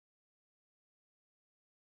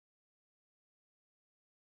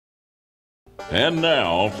And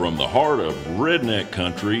now, from the heart of redneck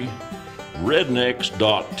country,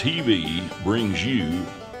 rednecks.tv brings you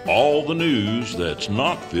all the news that's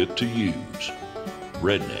not fit to use.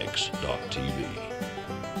 Rednecks.tv.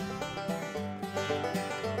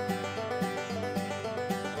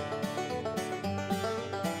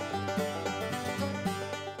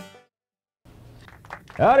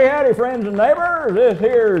 Howdy, howdy, friends and neighbors. This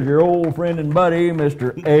here's your old friend and buddy,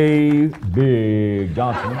 Mr. A. Big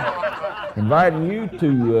Johnson, inviting you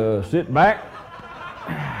to sit back,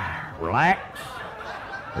 relax,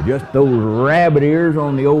 adjust those rabbit ears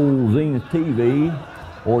on the old Zenith TV,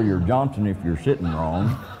 or your Johnson if you're sitting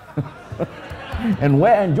wrong,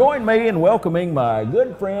 and join me in welcoming my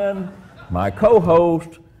good friend, my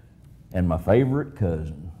co-host, and my favorite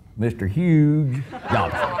cousin, Mr. Hugh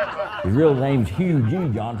Johnson. His real name's Hugh G.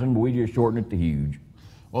 Johnson, but we just shorten it to Huge.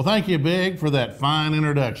 Well, thank you, Big, for that fine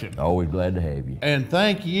introduction. Always glad to have you. And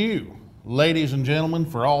thank you, ladies and gentlemen,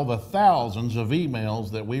 for all the thousands of emails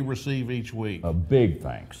that we receive each week. A big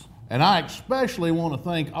thanks. And I especially want to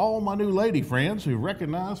thank all my new lady friends who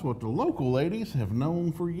recognize what the local ladies have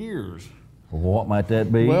known for years. Well, what might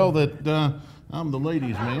that be? Well, that I'm the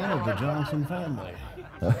ladies' man of the Johnson family.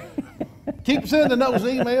 Keep sending those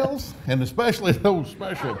emails, and especially those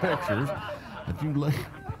special pictures that you like.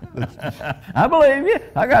 I believe you.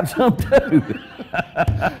 I got some too.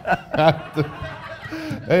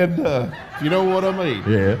 And you know what I mean.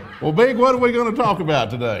 Yeah. Well, Big, what are we going to talk about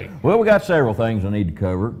today? Well, we got several things I need to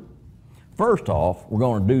cover. First off, we're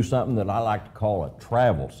going to do something that I like to call a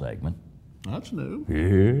travel segment. That's new.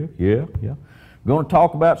 Yeah. We're going to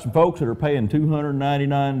talk about some folks that are paying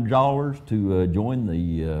 $299 to join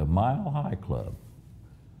the Mile High Club.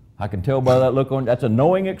 I can tell by that look on, that's a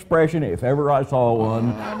knowing expression if ever I saw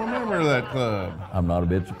one. I remember that club. I'm not a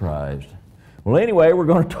bit surprised. Well, anyway, we're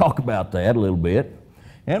going to talk about that a little bit.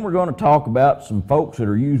 And we're going to talk about some folks that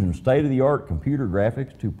are using state-of-the-art computer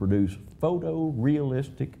graphics to produce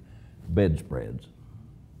photorealistic bedspreads.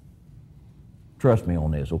 Trust me on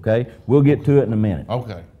this, okay? We'll get to it in a minute.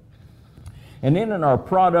 Okay. And then in our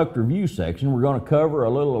product review section, we're going to cover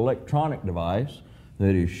a little electronic device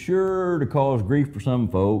that is sure to cause grief for some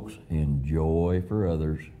folks and joy for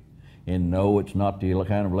others. And no, it's not the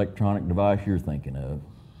kind of electronic device you're thinking of.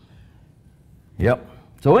 Yep.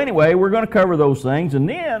 So anyway, we're going to cover those things, and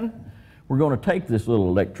then we're going to take this little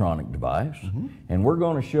electronic device, and we're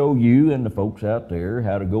going to show you and the folks out there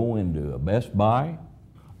how to go into a Best Buy,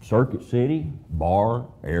 Circuit City, bar,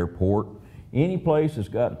 airport, any place that's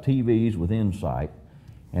got TVs within sight,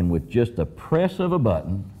 and with just the press of a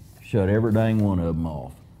button, shut every dang one of them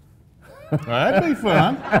off. That'd be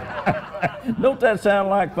fun. Don't that sound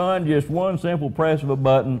like fun? Just one simple press of a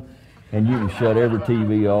button, and you can shut every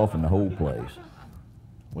TV off in the whole place.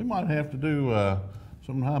 We might have to do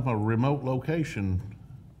some type of remote location,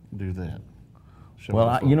 do that.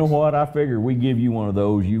 Well, you know what? I figure we give you one of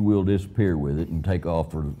those, you will disappear with it and take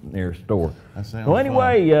off for the nearest store. That sounds well,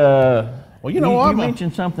 anyway, well, you know what? You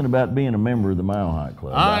mentioned something about being a member of the Mile High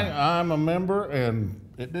Club. I'm a member, and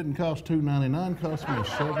it didn't cost $2.99. It cost me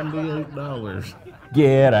 $78.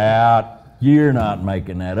 Get out. You're not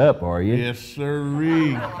making that up, are you? Yes,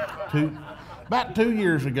 sirree. About 2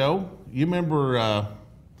 years ago, you remember,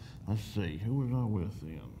 let's see, who was I with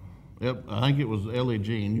then? Yep, I think it was Ellie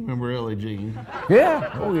Jean. You remember Ellie Jean? Yeah,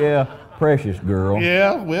 oh yeah, precious girl.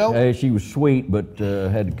 Yeah, well. She was sweet, but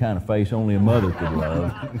had the kind of face only a mother could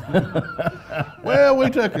love. Well, we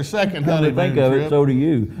took a second honeymoon trip. Think of it, so do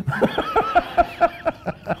you.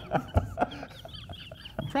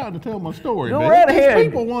 I'm trying to tell my story, Go right ahead.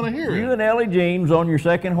 People want to hear it. You and Ellie Jean was on your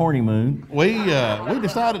second honeymoon. We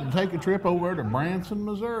decided to take a trip over to Branson,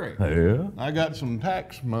 Missouri. Yeah. I got some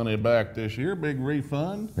tax money back this year, big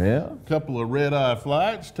refund. Yeah. A couple of red-eye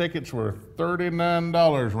flights. Tickets were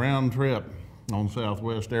 $39 round trip on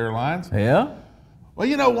Southwest Airlines. Yeah. Well,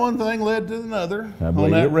 you know, one thing led to another on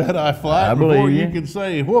believe that it. red-eye flight. I Before believe you you. could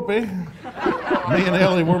say whoopee, me and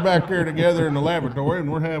Ellie, we're back there together in the laboratory, and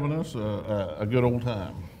we're having us a good old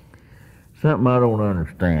time. Something I don't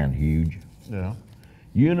understand, Huge. Yeah.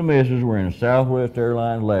 You and the missus were in a Southwest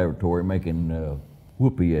Airlines laboratory making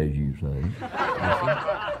whoopee, as you say.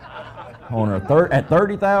 At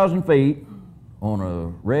 30,000 feet on a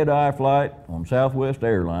red-eye flight on Southwest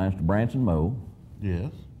Airlines to Branson, Mo.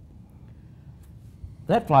 Yes.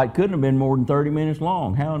 That flight couldn't have been more than 30 minutes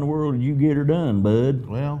long. How in the world did you get her done, bud?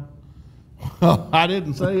 Well, I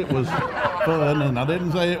didn't say it was fun, and I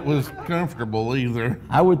didn't say it was comfortable either.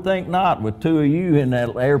 I would think not, with two of you in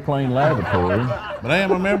that airplane laboratory. But I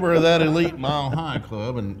am a member of that elite Mile High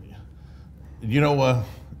Club, and you know,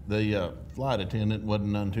 the flight attendant wasn't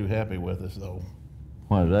none too happy with us, though.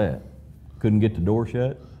 Why is that? Couldn't get the door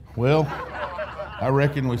shut? Well, I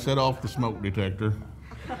reckon we set off the smoke detector.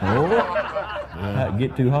 Oh,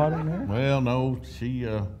 get too hot in there? Well, no, she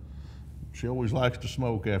always likes to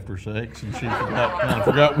smoke after sex, and she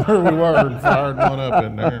forgot where we were and fired one up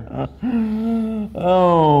in there.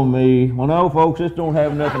 Oh, me. Well, no, folks, this don't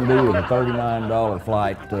have nothing to do with a $39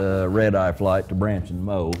 flight, red-eye flight to Branson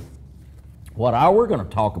Moe. What we're going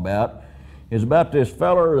to talk about is about this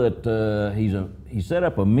feller that he set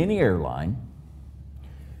up a mini airline,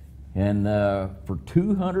 and for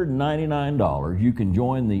 $299, you can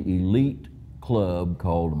join the elite club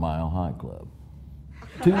called the Mile High Club.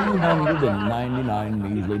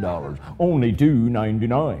 $299 measly dollars. Only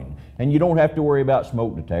 $299. And you don't have to worry about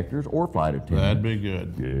smoke detectors or flight attendants. That'd be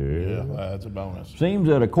good. Yeah. That's a bonus. Seems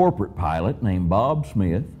that a corporate pilot named Bob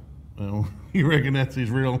Smith. Well, you reckon that's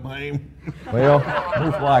his real name? Well,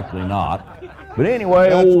 most likely not. But anyway,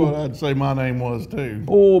 That's what I'd say my name was too.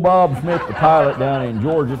 Old Bob Smith, the pilot down in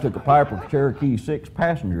Georgia, took a Piper Cherokee 6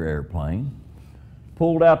 passenger airplane,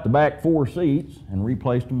 pulled out the back 4 seats, and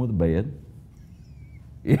replaced them with a bed.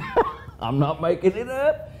 Yeah, I'm not making it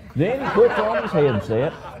up. Then he puts on his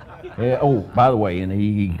headset. Oh, by the way, and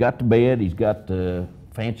he got the bed. He's got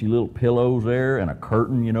fancy little pillows there and a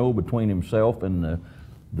curtain, you know, between himself and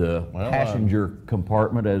the passenger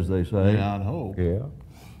compartment, as they say. Yeah, I know. Yeah.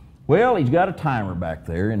 Well, he's got a timer back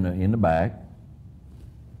there in the back,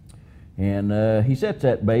 and he sets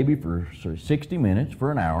that baby for 60 minutes,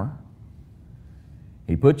 for an hour.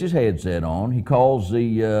 He puts his headset on. He calls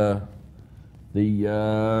the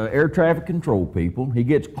air traffic control people. He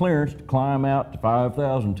gets clearance to climb out to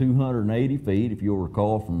 5,280 feet. If you'll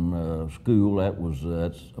recall from school,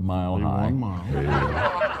 that's a mile high. 1 mile.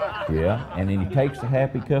 Yeah, and then he takes the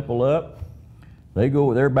happy couple up.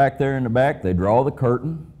 They're back there in the back. They draw the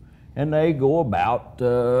curtain, and they go about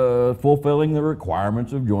fulfilling the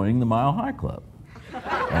requirements of joining the Mile High Club.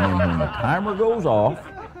 And then when the timer goes off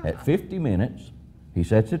at 50 minutes, he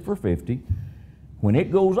sets it for 50. When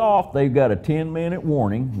it goes off, they've got a 10-minute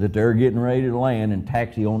warning that they're getting ready to land and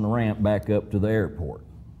taxi on the ramp back up to the airport.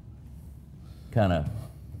 Kind of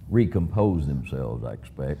recompose themselves, I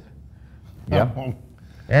expect. Yeah.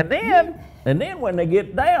 And then when they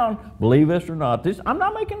get down, believe this or not, I'm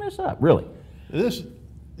not making this up, really.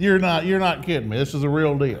 You're not kidding me. This is a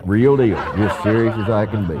real deal. Real deal, just serious as I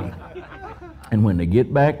can be. And when they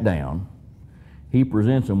get back down, he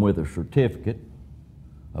presents them with a certificate,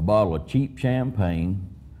 a bottle of cheap champagne,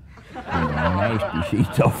 and the nasty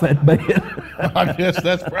sheets off that bed. I guess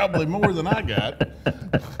that's probably more than I got.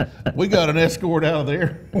 We got an escort out of the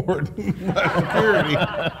airport by security.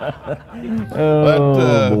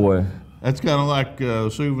 Oh, boy. That's kind of like a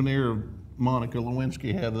souvenir of Monica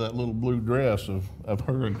Lewinsky had that little blue dress of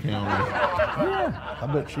her encounters. Yeah. I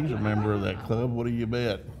bet she's a member of that club. What do you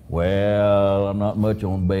bet? Well, I'm not much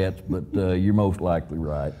on bets, but you're most likely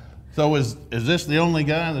right. So is this the only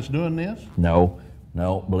guy that's doing this? No,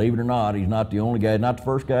 believe it or not, he's not the only guy, not the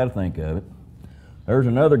first guy to think of it. There's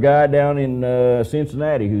another guy down in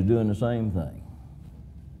Cincinnati who's doing the same thing.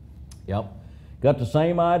 Yep, got the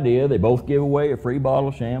same idea. They both give away a free bottle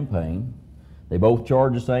of champagne. They both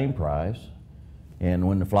charge the same price. And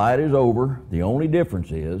when the flight is over, the only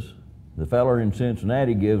difference is the feller in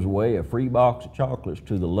Cincinnati gives away a free box of chocolates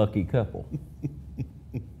to the lucky couple.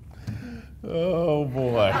 Oh,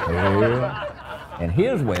 boy. Yeah. And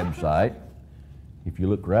his website, if you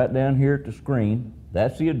look right down here at the screen,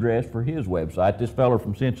 that's the address for his website, this feller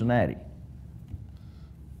from Cincinnati.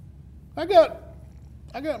 I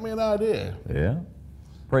got me an idea. Yeah?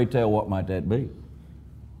 Pray tell, what might that be?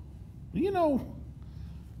 You know,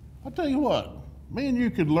 I'll tell you what, me and you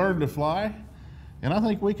could learn to fly, and I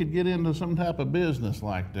think we could get into some type of business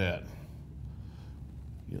like that.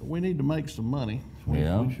 You know, we need to make some money.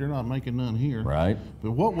 We're sure not making none here. Right.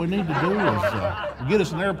 But what we need to do is get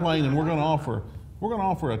us an airplane, and we're going to offer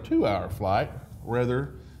a 2-hour flight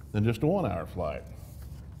rather than just a 1-hour flight.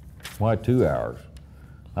 Why 2 hours?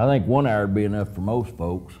 I think 1 hour would be enough for most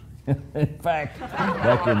folks. In fact,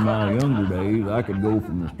 back in my younger days, I could go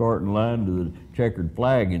from the starting line to the checkered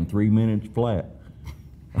flag in 3 minutes flat.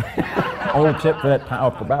 All except for that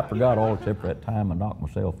time, I forgot all except for that time I knocked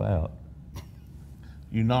myself out.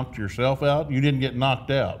 You knocked yourself out? You didn't get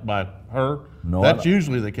knocked out by her? No. That's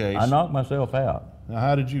usually the case. I knocked myself out. Now,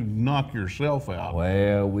 how did you knock yourself out?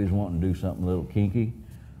 Well, we was wanting to do something a little kinky.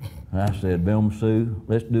 And I said, Velma Sue,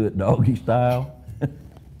 let's do it doggy style.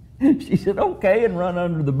 She said, okay, and run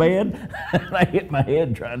under the bed. And I hit my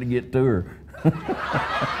head trying to get to her.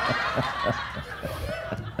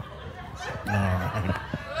 All right.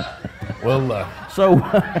 Well, So,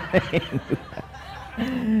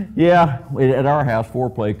 Yeah, at our house,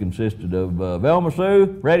 foreplay consisted of Velma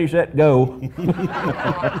Sue, ready, set, go.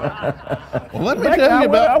 Well, let me tell you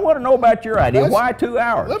about. I want to know about your idea. Why 2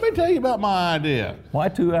 hours? Let me tell you about my idea. Why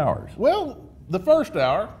 2 hours? Well, the first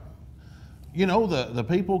hour, you know, the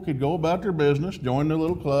people could go about their business, join their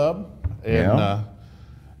little club,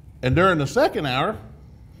 and during the second hour,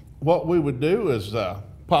 what we would do is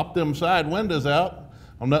pop them side windows out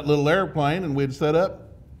on that little airplane, and we'd set up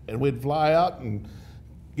and we'd fly out and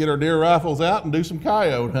get our deer rifles out and do some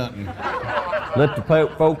coyote hunting. Let the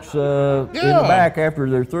folks in the back, after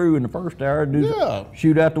they're through in the first hour,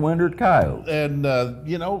 shoot out the window at coyotes. And,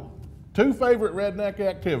 you know, 2 favorite redneck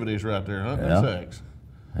activities right there, hunting and sex.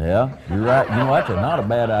 Yeah, you're right. You know, that's not a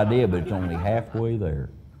bad idea, but it's only halfway there.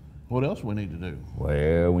 What else we need to do?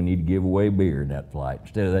 Well, we need to give away beer in that flight.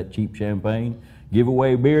 Instead of that cheap champagne, give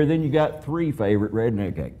away beer. Then you got 3 favorite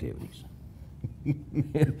redneck activities.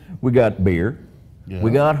 We got beer, we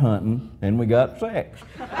got hunting, and we got sex.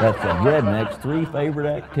 That's the redneck's 3 favorite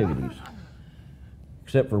activities.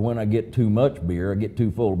 Except for when I get too much beer, I get too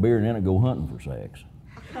full of beer, and then I go hunting for sex.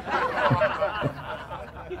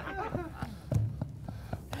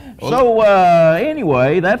 So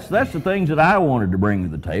anyway, that's the things that I wanted to bring to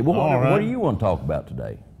the table. What do you want to talk about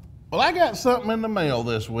today? Well, I got something in the mail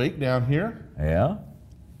this week down here. Yeah?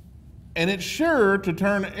 And it's sure to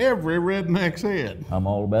turn every redneck's head. I'm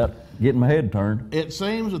all about getting my head turned. It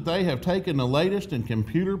seems that they have taken the latest in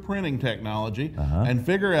computer printing technology and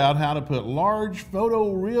figure out how to put large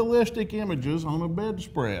photorealistic images on a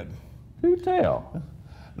bedspread. Who tell?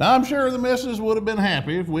 Now, I'm sure the missus would have been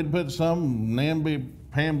happy if we'd put some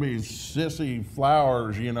namby-pamby sissy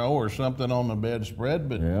flowers, you know, or something on the bedspread,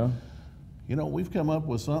 but you know, we've come up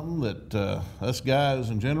with something that us guys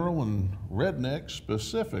in general and rednecks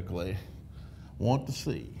specifically want to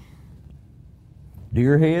see.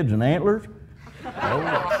 Deer heads and antlers?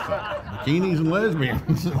 Bikinis and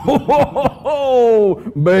lesbians. Oh,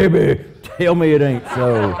 baby, tell me it ain't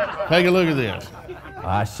so. Take a look at this.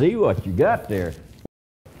 I see what you got there.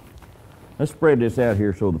 Let's spread this out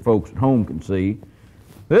here so the folks at home can see.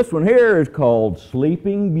 This one here is called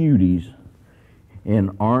Sleeping Beauties.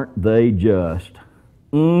 And aren't they just?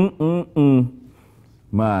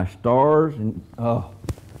 My stars. And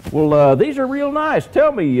well, these are real nice.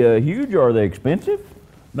 Tell me, Hugh, are they expensive?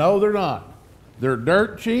 No, they're not. They're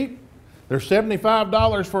dirt cheap. They're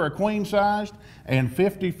 $75 for a queen sized and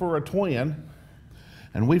 $50 for a twin.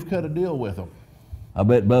 And we've cut a deal with them. I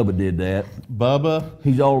bet Bubba did that. Bubba.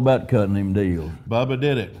 He's all about cutting them deals. Bubba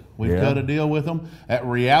did it. We've cut a deal with them at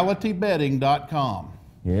realitybedding.com.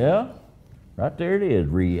 Yeah? Right there it is,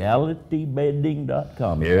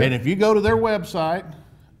 realitybedding.com. And if you go to their website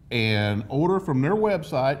and order from their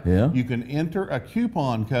website, you can enter a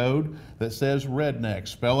coupon code that says rednecks.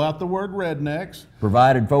 Spell out the word rednecks.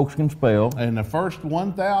 Provided folks can spell. And the first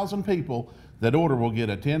 1,000 people that order will get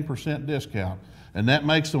a 10% discount. And that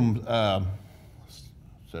makes them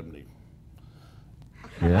 70.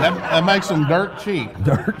 That makes them dirt cheap.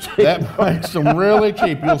 Dirt cheap. That makes them really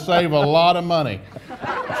cheap. You'll save a lot of money.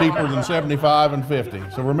 Cheaper than $75 and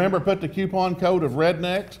 $50. So remember, put the coupon code of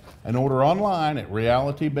rednecks and order online at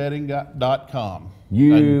realitybedding.com.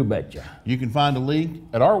 You betcha. You can find a link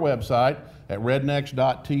at our website at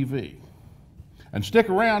rednecks.tv. And stick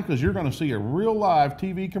around because you're going to see a real live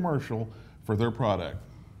TV commercial for their product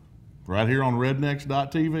right here on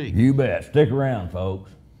rednecks.tv. You bet. Stick around,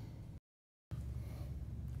 folks.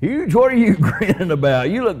 Huge, what are you grinning about?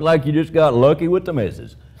 You look like you just got lucky with the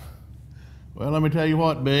missus. Well, let me tell you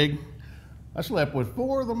what, Big. I slept with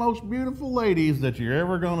 4 of the most beautiful ladies that you're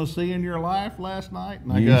ever going to see in your life last night,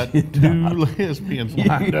 and I got 2 lesbians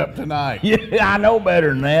lined up tonight. Yeah, I know better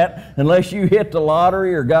than that. Unless you hit the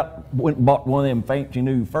lottery or went and bought one of them fancy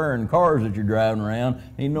new foreign cars that you're driving around,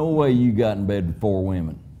 ain't no way you got in bed with 4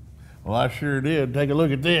 women. Well, I sure did. Take a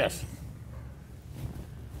look at this.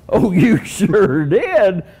 Oh, you sure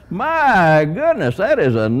did. My goodness, that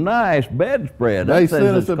is a nice bedspread. They sent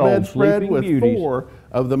us a bedspread with 4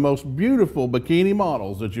 of the most beautiful bikini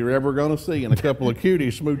models that you're ever going to see, and a couple of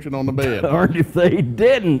cuties smooching on the bed. Aren't if they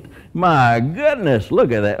didn't. My goodness,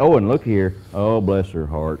 look at that. Oh, and look here. Oh, bless their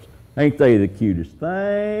hearts. Ain't they the cutest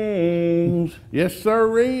things? Yes,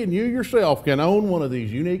 sirree, and you yourself can own one of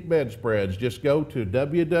these unique bedspreads. Just go to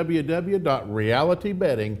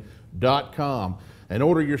www.realitybedding.com. and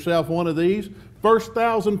order yourself one of these. First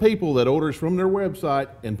 1,000 people that orders from their website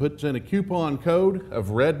and puts in a coupon code of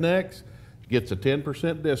rednecks gets a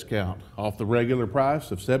 10% discount off the regular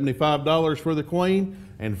price of $75 for the queen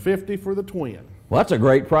and $50 for the twin. Well, that's a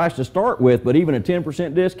great price to start with, but even a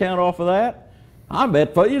 10% discount off of that? I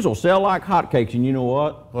bet these will sell like hotcakes, and you know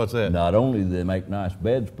what? What's that? Not only do they make nice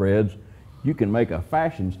bedspreads, you can make a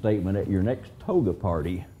fashion statement at your next toga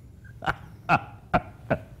party.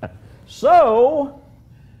 So,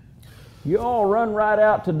 you all run right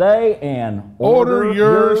out today and Order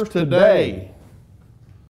yours today.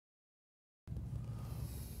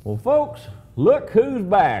 Well, folks, look who's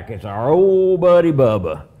back. It's our old buddy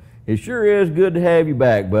Bubba. It sure is good to have you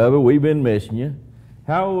back, Bubba. We've been missing you.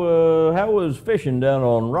 How was fishing down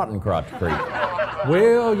on Rotten Crotch Creek?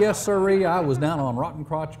 Well, yes, sirree. I was down on Rotten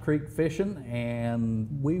Crotch Creek fishing, and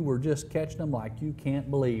we were just catching them like you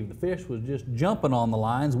can't believe. The fish was just jumping on the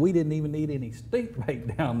lines. We didn't even need any stink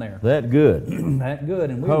bait down there. That good. That good.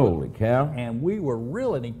 And Holy cow. And we were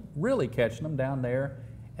really catching them down there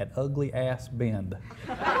at Ugly Ass Bend.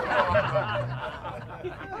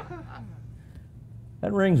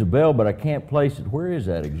 That rings a bell, but I can't place it. Where is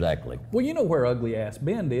that exactly? Well, you know where Ugly Ass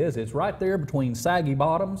Bend is. It's right there between Saggy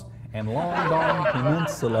Bottoms and Long Gone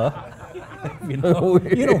Peninsula. You know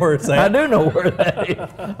where it's at. I do know where that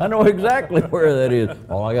is. I know exactly where that is.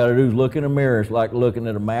 All I got to do is look in a mirror. It's like looking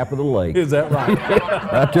at a map of the lake. Is that right?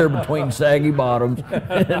 Right there between Saggy Bottoms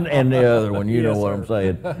and the other one. You know what I'm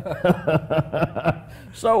saying.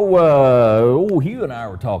 So, Hugh and I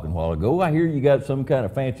were talking a while ago. I hear you got some kind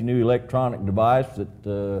of fancy new electronic device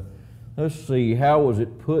that, let's see, how was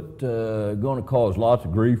it put, going to cause lots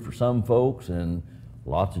of grief for some folks and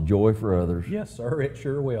lots of joy for others. Yes, sir, it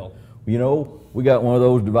sure will. You know, we got one of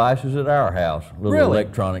those devices at our house. A little Really?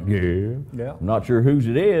 electronic. Yeah. Yeah. I'm not sure whose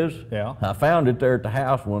it is. Yeah. I found it there at the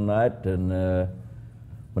house one night, and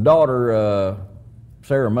my daughter,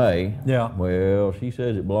 Sarah May. Yeah. Well, she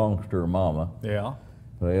says it belongs to her mama. Yeah.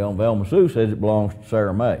 Well, Velma Sue says it belongs to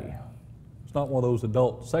Sarah May. It's not one of those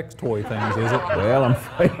adult sex toy things, is it? Well,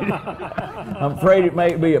 I'm afraid it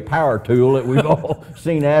may be a power tool that we've all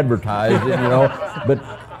seen advertised, you know. But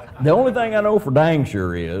the only thing I know for dang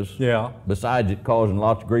sure is, Yeah. besides it causing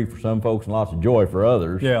lots of grief for some folks and lots of joy for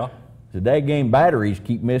others, Yeah. the daggame batteries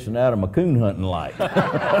keep missing out of my coon hunting light.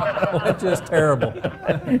 That's just terrible.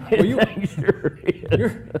 Well,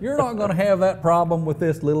 you're not going to have that problem with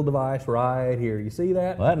this little device right here. You see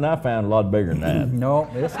that? Well, that and I found a lot bigger than that. No,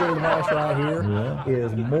 this little device right here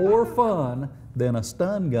is more fun than a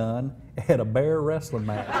stun gun at a bear wrestling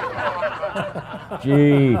match.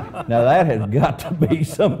 Gee, now that has got to be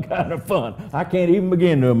some kind of fun. I can't even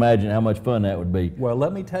begin to imagine how much fun that would be. Well,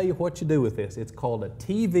 let me tell you what you do with this. It's called a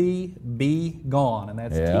TV Be Gone, and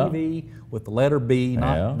that's Yeah. TV with the letter B,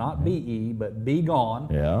 Yeah. not B-E, but Be Gone.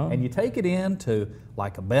 Yeah. And you take it into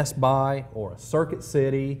like a Best Buy or a Circuit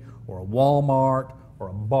City or a Walmart or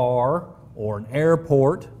a bar or an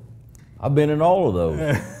airport. I've been in all of those.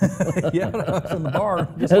 Yeah, I was in the bar.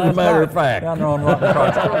 Just As a last matter night, of fact. down there on Rotten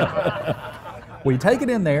Crotch Creek. Well, you take it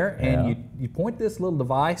in there and Yeah. you point this little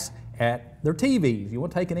device at their TVs. You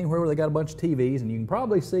want to take it anywhere where they got a bunch of TVs, and you can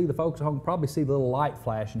probably see, the folks at home can probably see the little light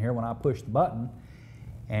flashing here when I push the button.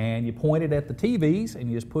 And you point it at the TVs and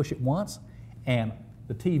you just push it once, and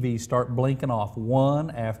the TVs start blinking off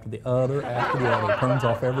one after the other after the other. It turns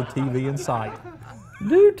off every TV in sight.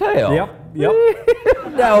 Do tell. Yep.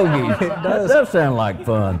 Doggies. It does. That does sound like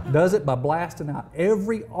fun. Does it by blasting out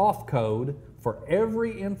every off code for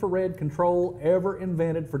every infrared control ever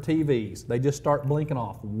invented for TVs. They just start blinking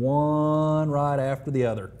off one right after the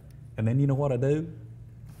other. And then you know what I do?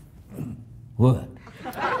 What?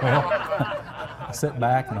 Well, I sit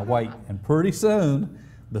back and I wait, and pretty soon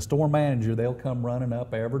the store manager, they'll come running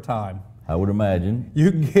up every time. I would imagine.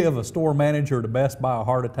 You can give a store manager at a Best Buy a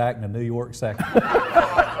heart attack in a New York second.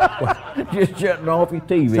 Just shutting off your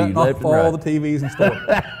TV. Shutting off all the TVs in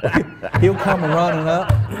store. He'll come running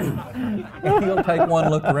up, and he'll take one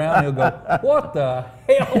look around, and he'll go, "What the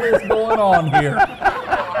hell is going on here?"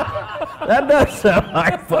 That does sound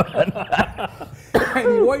like fun.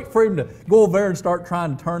 And you wait for him to go over there and start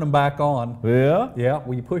trying to turn them back on. Yeah? Yeah,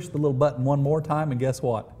 well, you push the little button one more time, and guess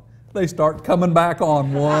what? They start coming back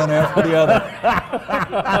on one after the other.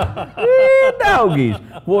 Doggies.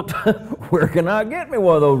 Well, where can I get me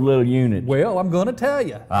one of those little units? Well, I'm going to tell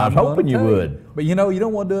you. I was hoping you would. But you know, you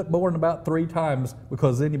don't want to do it more than about 3 times,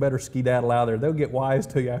 because then you better skedaddle out there. They'll get wise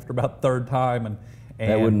to you after about the 3rd time. And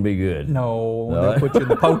That wouldn't be good. No, they'll put you in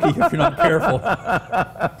the pokey if you're not careful.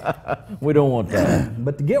 We don't want that.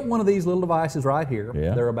 But to get one of these little devices right here,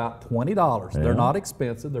 Yeah. they're about $20. Yeah. They're not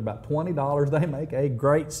expensive. They're about $20. They make a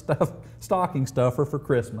great stocking stuffer for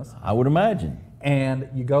Christmas. I would imagine. And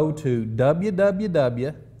you go to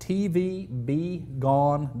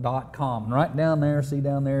www.tvbegone.com. And right down there, see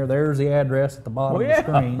down there, there's the address at the bottom Oh, of yeah.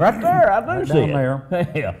 the screen. Right there. I do Right see down it. there.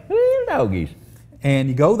 Yeah. Doggies. And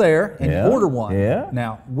you go there and Yeah, you order one. yeah.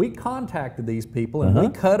 Now, we contacted these people and we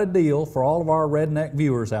cut a deal for all of our redneck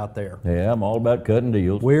viewers out there. Yeah, I'm all about cutting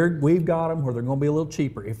deals. We've got them where they're going to be a little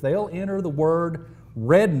cheaper. If they'll enter the word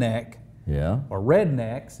redneck Yeah. or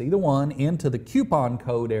rednecks, either one, into the coupon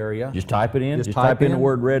code area. Just type it in. Just Just type in the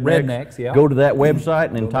word rednecks. rednecks, yeah. Go to that website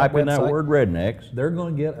and then Go to type that in that website. word rednecks. They're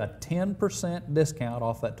going to get a 10% discount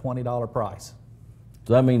off that $20 price.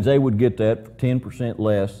 So that means they would get that for 10%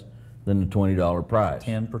 less than the $20 price.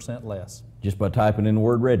 10% less Just by typing in the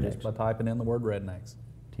word rednecks. by typing in the word rednecks.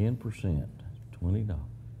 10%, $20.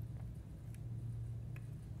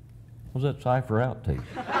 What's that cipher out to?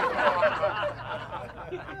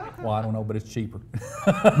 Well, I don't know, but it's cheaper.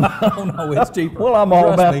 I don't know, it's cheaper. Well, I'm all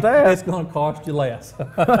Trust about me, that. It's going to cost you less.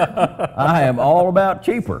 I am all about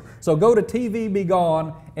cheaper. So go to TV Be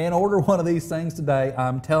Gone and order one of these things today.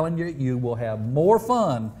 I'm telling you, you will have more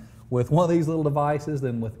fun with one of these little devices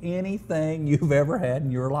than with anything you've ever had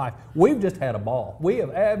in your life. We've just had a ball. We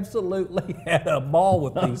have absolutely had a ball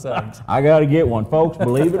with these things. I got to get one, folks,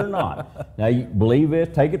 believe it or not. Now, you believe this,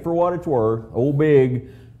 take it for what it's worth. Old Big,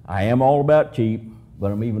 I am all about cheap, but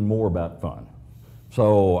I'm even more about fun.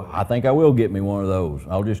 So I think I will get me one of those.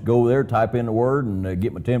 I'll just go there, type in the word, and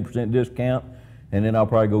get my 10% discount, and then I'll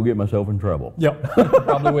probably go get myself in trouble. Yep,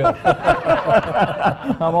 probably will.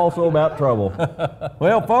 I'm also about trouble.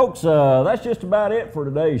 Well, folks, that's just about it for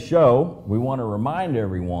today's show. We want to remind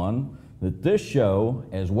everyone that this show,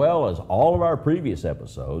 as well as all of our previous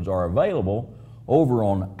episodes, are available over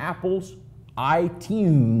on Apple's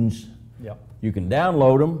iTunes. Yep. You can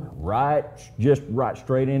download them right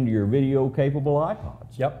straight into your video-capable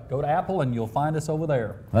iPods. Yep, go to Apple and you'll find us over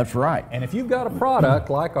there. That's right. And if you've got a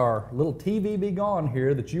product like our little TV Be Gone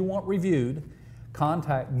here that you want reviewed,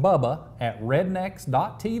 contact Bubba at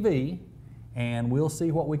rednecks.tv and we'll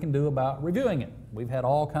see what we can do about reviewing it. We've had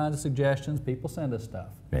all kinds of suggestions. People send us stuff.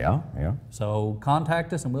 Yeah, yeah. So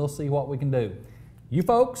contact us and we'll see what we can do. You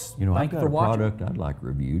folks, You know, thank I've you got for a watching. product I'd like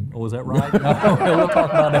reviewed. Oh, is that right? No, we'll talk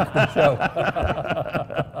about that after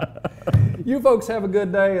the show. You folks have a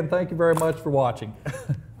good day and thank you very much for watching.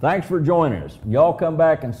 Thanks for joining us. Y'all come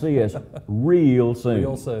back and see us real soon.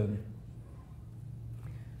 Real soon.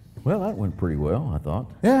 Well, that went pretty well, I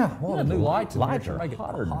thought. Yeah, well, the new the lights, lights in are here make it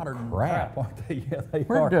hotter hotter than than crap. crap, aren't they? Yeah, they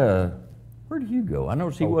are. Where'd Hugh go? I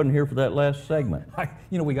noticed he wasn't here for that last segment.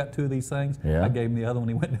 You know, we got two of these things. Yeah. I gave him the other one.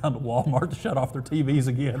 He went down to Walmart to shut off their TVs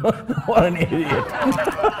again. What an idiot.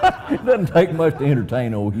 It doesn't take much to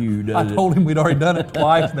entertain old Hugh, I does it? told him we'd already done it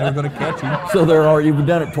twice and they were going to catch him. So you've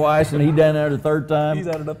done it twice and he done it the third time? He's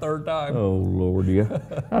at it a third time. Oh, Lord, yeah.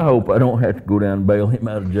 I hope I don't have to go down and bail him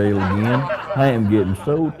out of jail again. I am getting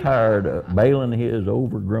so tired of bailing his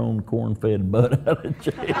overgrown, corn-fed butt out of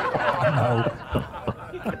jail.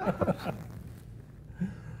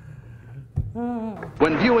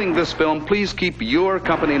 When viewing this film, please keep your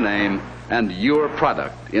company name and your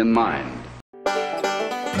product in mind.